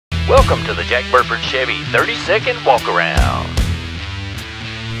Welcome to the Jack Burford Chevy 30-second walk around.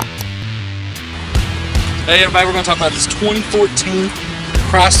 Hey everybody, we're going to talk about this 2014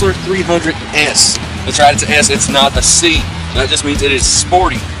 Chrysler 300S. That's right, it's an S, it's not a C. That just means it is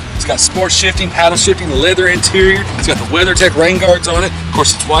sporty. It's got sport shifting, paddle shifting, leather interior. It's got the WeatherTech rain guards on it. Of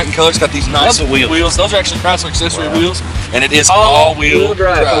course, it's white in color. It's got these nice wheels. Those are actually Chrysler accessory wheels. And it is all-wheel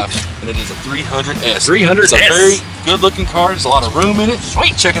drive. And it is a 300S. 300S. It's a very good-looking car. There's a lot of room in it.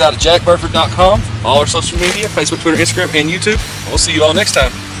 Sweet. Check it out at jackburford.com. All our social media, Facebook, Twitter, Instagram, and YouTube. We'll see you all next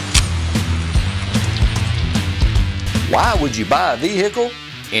time. Why would you buy a vehicle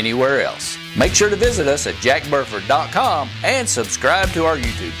anywhere else? Make sure to visit us at jackburford.com and subscribe to our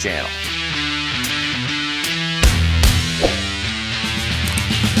YouTube channel.